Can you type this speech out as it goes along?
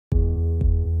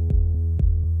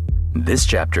This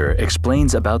chapter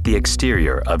explains about the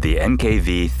exterior of the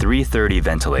NKV-330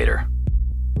 ventilator.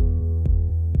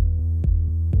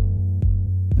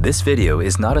 This video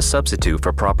is not a substitute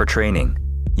for proper training.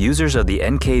 Users of the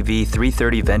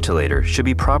NKV-330 ventilator should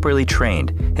be properly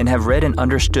trained and have read and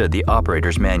understood the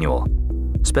operator's manual.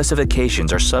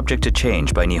 Specifications are subject to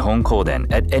change by Nihon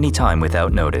Kohden at any time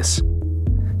without notice.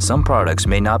 Some products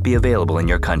may not be available in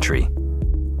your country.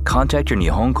 Contact your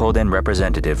Nihon Kohden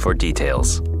representative for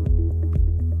details.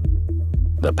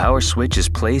 The power switch is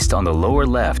placed on the lower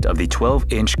left of the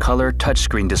 12-inch color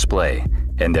touchscreen display,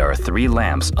 and there are 3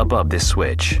 lamps above this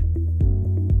switch.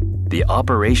 The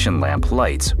operation lamp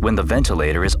lights when the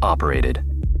ventilator is operated.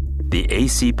 The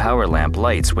AC power lamp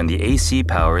lights when the AC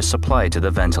power is supplied to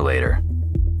the ventilator.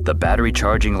 The battery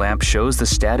charging lamp shows the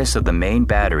status of the main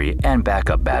battery and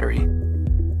backup battery.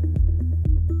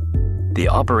 The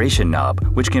operation knob,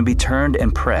 which can be turned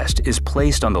and pressed, is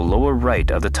placed on the lower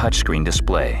right of the touchscreen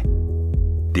display.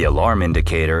 The alarm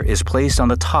indicator is placed on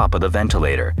the top of the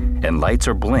ventilator and lights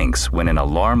or blinks when an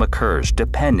alarm occurs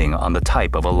depending on the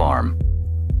type of alarm.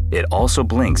 It also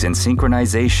blinks in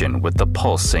synchronization with the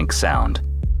pulse sync sound.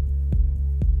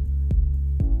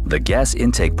 The gas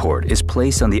intake port is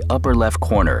placed on the upper left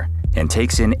corner and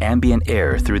takes in ambient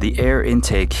air through the air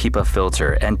intake HEPA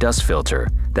filter and dust filter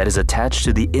that is attached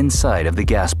to the inside of the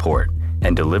gas port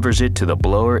and delivers it to the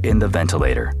blower in the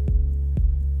ventilator.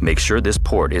 Make sure this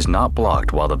port is not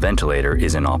blocked while the ventilator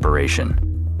is in operation.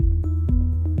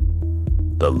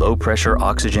 The low-pressure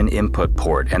oxygen input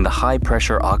port and the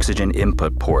high-pressure oxygen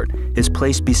input port is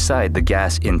placed beside the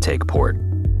gas intake port.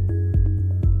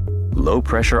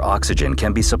 Low-pressure oxygen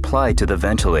can be supplied to the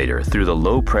ventilator through the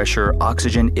low-pressure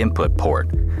oxygen input port,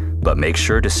 but make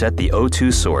sure to set the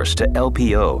O2 source to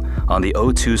LPO on the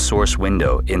O2 source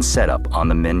window in Setup on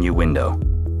the menu window.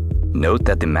 Note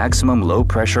that the maximum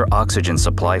low-pressure oxygen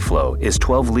supply flow is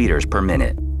 12 liters per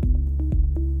minute.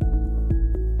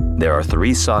 There are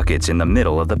 3 sockets in the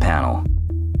middle of the panel.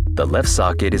 The left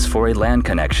socket is for a LAN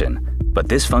connection, but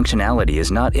this functionality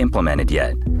is not implemented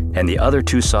yet, and the other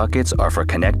 2 sockets are for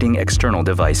connecting external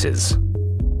devices.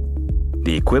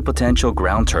 The equipotential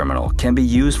ground terminal can be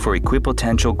used for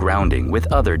equipotential grounding with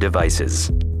other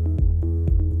devices.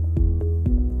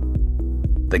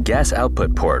 The gas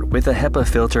output port with a HEPA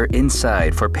filter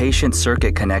inside for patient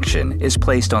circuit connection is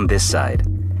placed on this side,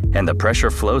 and the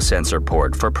pressure flow sensor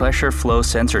port for pressure flow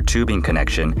sensor tubing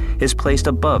connection is placed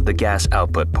above the gas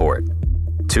output port.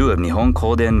 2 of Nihon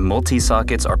Kohden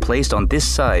multi-sockets are placed on this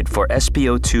side for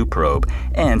SpO2 probe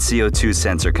and CO2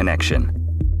 sensor connection.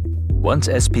 Once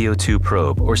SpO2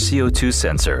 probe or CO2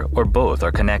 sensor or both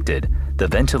are connected, the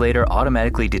ventilator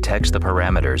automatically detects the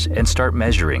parameters and start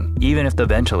measuring even if the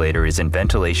ventilator is in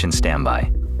ventilation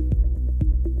standby.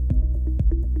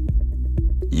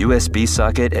 USB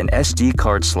socket and SD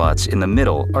card slots in the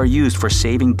middle are used for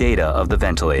saving data of the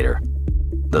ventilator.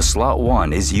 The slot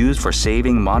 1 is used for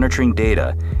saving monitoring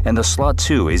data, and the slot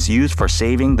 2 is used for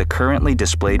saving the currently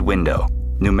displayed window,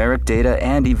 numeric data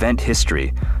and event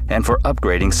history, and for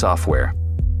upgrading software.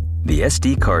 The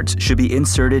SD cards should be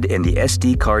inserted in the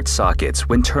SD card sockets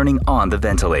when turning on the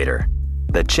ventilator.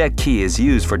 The check key is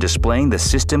used for displaying the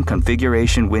system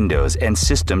configuration windows and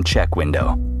system check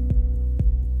window.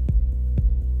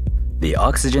 The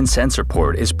oxygen sensor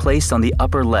port is placed on the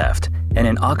upper left, and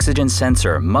an oxygen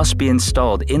sensor must be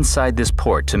installed inside this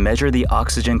port to measure the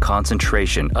oxygen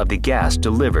concentration of the gas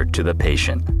delivered to the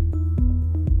patient.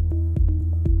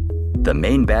 The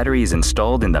main battery is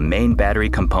installed in the main battery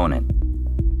component.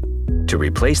 To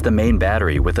replace the main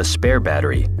battery with a spare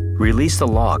battery, release the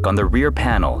lock on the rear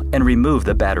panel and remove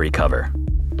the battery cover.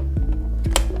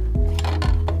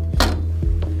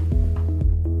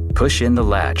 Push in the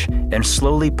latch and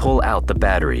slowly pull out the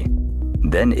battery.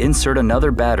 Then insert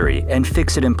another battery and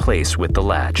fix it in place with the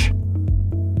latch.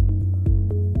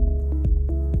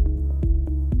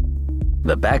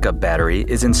 The backup battery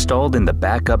is installed in the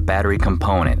backup battery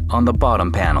component on the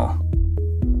bottom panel.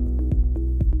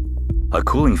 A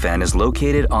cooling fan is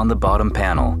located on the bottom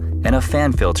panel, and a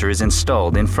fan filter is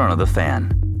installed in front of the fan.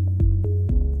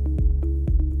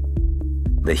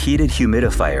 The heated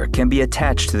humidifier can be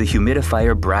attached to the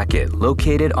humidifier bracket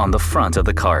located on the front of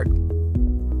the cart.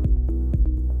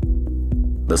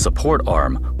 The support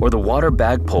arm or the water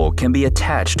bag pole can be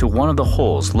attached to one of the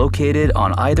holes located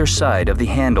on either side of the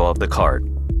handle of the cart.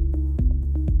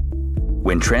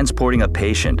 When transporting a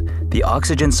patient, the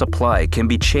oxygen supply can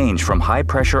be changed from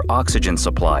high-pressure oxygen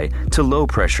supply to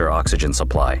low-pressure oxygen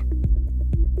supply.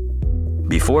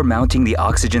 Before mounting the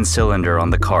oxygen cylinder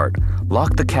on the cart,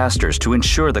 lock the casters to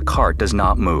ensure the cart does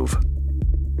not move.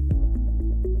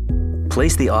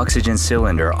 Place the oxygen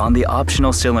cylinder on the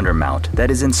optional cylinder mount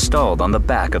that is installed on the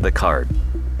back of the cart.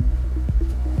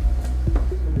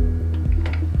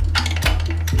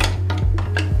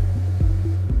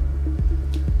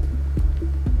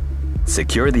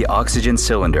 Secure the oxygen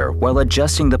cylinder while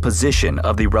adjusting the position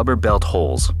of the rubber belt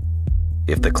holes.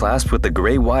 If the clasp with the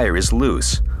gray wire is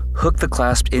loose, hook the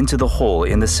clasp into the hole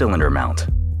in the cylinder mount.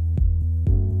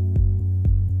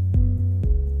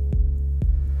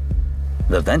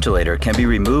 The ventilator can be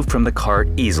removed from the cart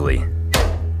easily.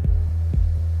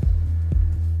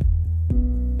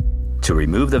 To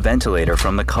remove the ventilator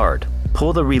from the cart,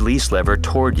 pull the release lever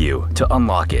toward you to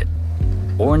unlock it.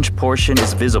 Orange portion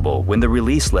is visible when the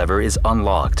release lever is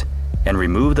unlocked, and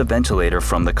remove the ventilator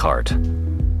from the cart.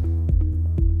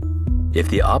 If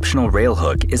the optional rail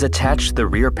hook is attached to the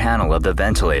rear panel of the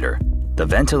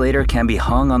ventilator can be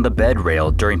hung on the bed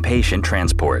rail during patient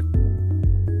transport.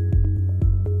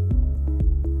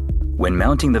 When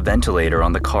mounting the ventilator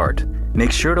on the cart,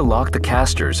 make sure to lock the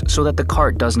casters so that the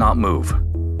cart does not move.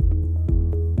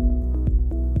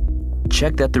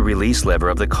 Check that the release lever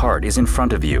of the cart is in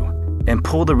front of you, and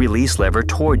pull the release lever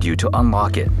toward you to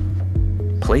unlock it.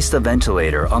 Place the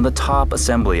ventilator on the top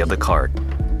assembly of the cart.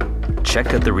 Check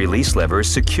that the release lever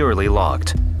is securely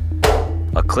locked.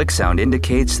 A click sound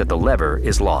indicates that the lever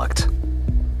is locked.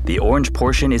 The orange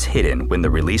portion is hidden when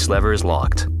the release lever is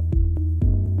locked.